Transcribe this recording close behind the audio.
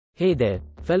Hey there,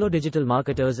 fellow digital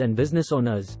marketers and business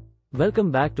owners.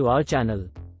 Welcome back to our channel.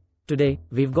 Today,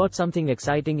 we've got something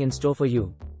exciting in store for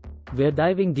you. We're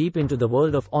diving deep into the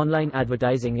world of online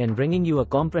advertising and bringing you a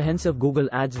comprehensive Google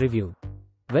Ads review.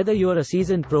 Whether you're a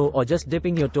seasoned pro or just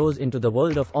dipping your toes into the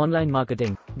world of online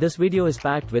marketing, this video is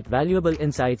packed with valuable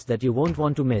insights that you won't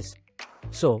want to miss.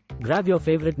 So, grab your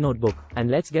favorite notebook,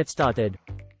 and let's get started.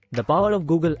 The power of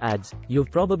Google Ads.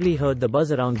 You've probably heard the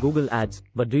buzz around Google Ads,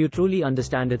 but do you truly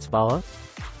understand its power?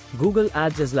 Google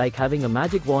Ads is like having a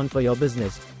magic wand for your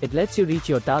business. It lets you reach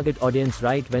your target audience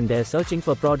right when they're searching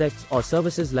for products or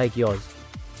services like yours.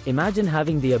 Imagine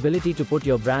having the ability to put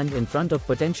your brand in front of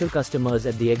potential customers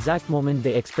at the exact moment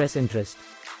they express interest.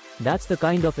 That's the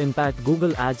kind of impact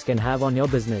Google Ads can have on your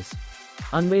business.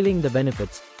 Unveiling the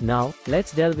benefits. Now,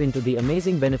 let's delve into the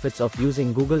amazing benefits of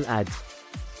using Google Ads.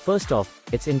 First off,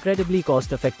 it's incredibly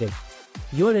cost-effective.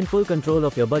 You're in full control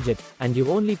of your budget, and you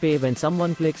only pay when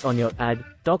someone clicks on your ad.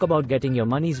 Talk about getting your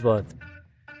money's worth.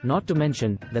 Not to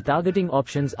mention, the targeting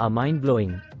options are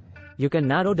mind-blowing. You can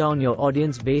narrow down your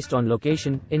audience based on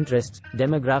location, interests,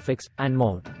 demographics, and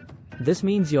more. This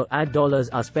means your ad dollars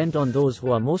are spent on those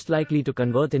who are most likely to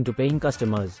convert into paying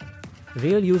customers.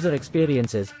 Real user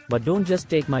experiences, but don't just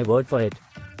take my word for it.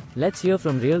 Let's hear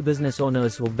from real business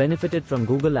owners who benefited from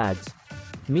Google Ads.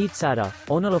 Meet Sarah,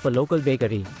 owner of a local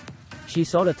bakery. She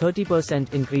saw a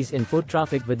 30% increase in foot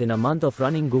traffic within a month of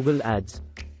running Google Ads.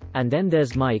 And then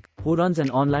there's Mike, who runs an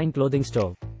online clothing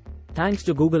store. Thanks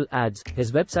to Google Ads,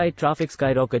 his website traffic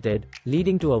skyrocketed,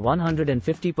 leading to a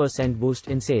 150% boost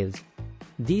in sales.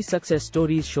 These success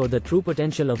stories show the true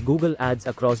potential of Google Ads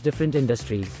across different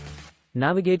industries.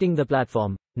 Navigating the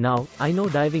platform. Now, I know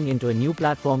diving into a new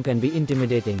platform can be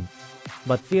intimidating.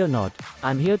 But fear not,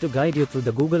 I'm here to guide you through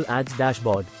the Google Ads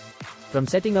dashboard. From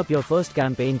setting up your first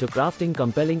campaign to crafting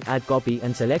compelling ad copy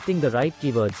and selecting the right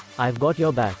keywords, I've got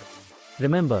your back.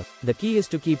 Remember, the key is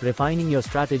to keep refining your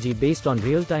strategy based on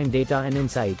real-time data and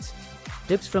insights.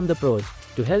 Tips from the pros.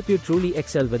 To help you truly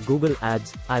excel with Google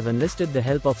Ads, I've enlisted the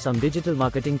help of some digital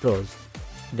marketing pros.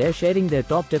 They're sharing their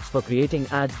top tips for creating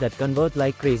ads that convert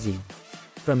like crazy.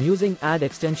 From using ad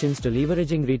extensions to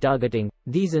leveraging retargeting,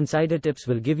 these insider tips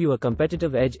will give you a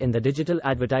competitive edge in the digital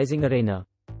advertising arena.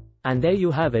 And there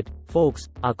you have it, folks,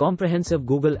 our comprehensive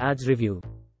Google Ads review.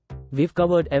 We've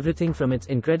covered everything from its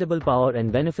incredible power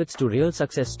and benefits to real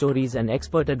success stories and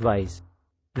expert advice.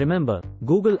 Remember,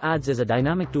 Google Ads is a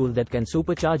dynamic tool that can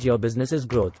supercharge your business's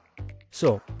growth.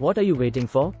 So, what are you waiting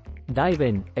for? Dive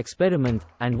in, experiment,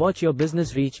 and watch your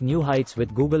business reach new heights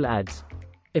with Google Ads.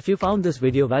 If you found this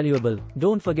video valuable,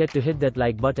 don't forget to hit that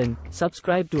like button,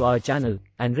 subscribe to our channel,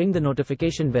 and ring the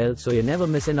notification bell so you never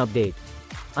miss an update.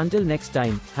 Until next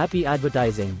time, happy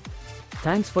advertising.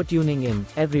 Thanks for tuning in,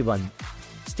 everyone.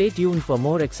 Stay tuned for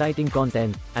more exciting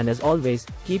content, and as always,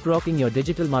 keep rocking your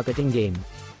digital marketing game.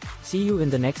 See you in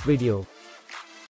the next video.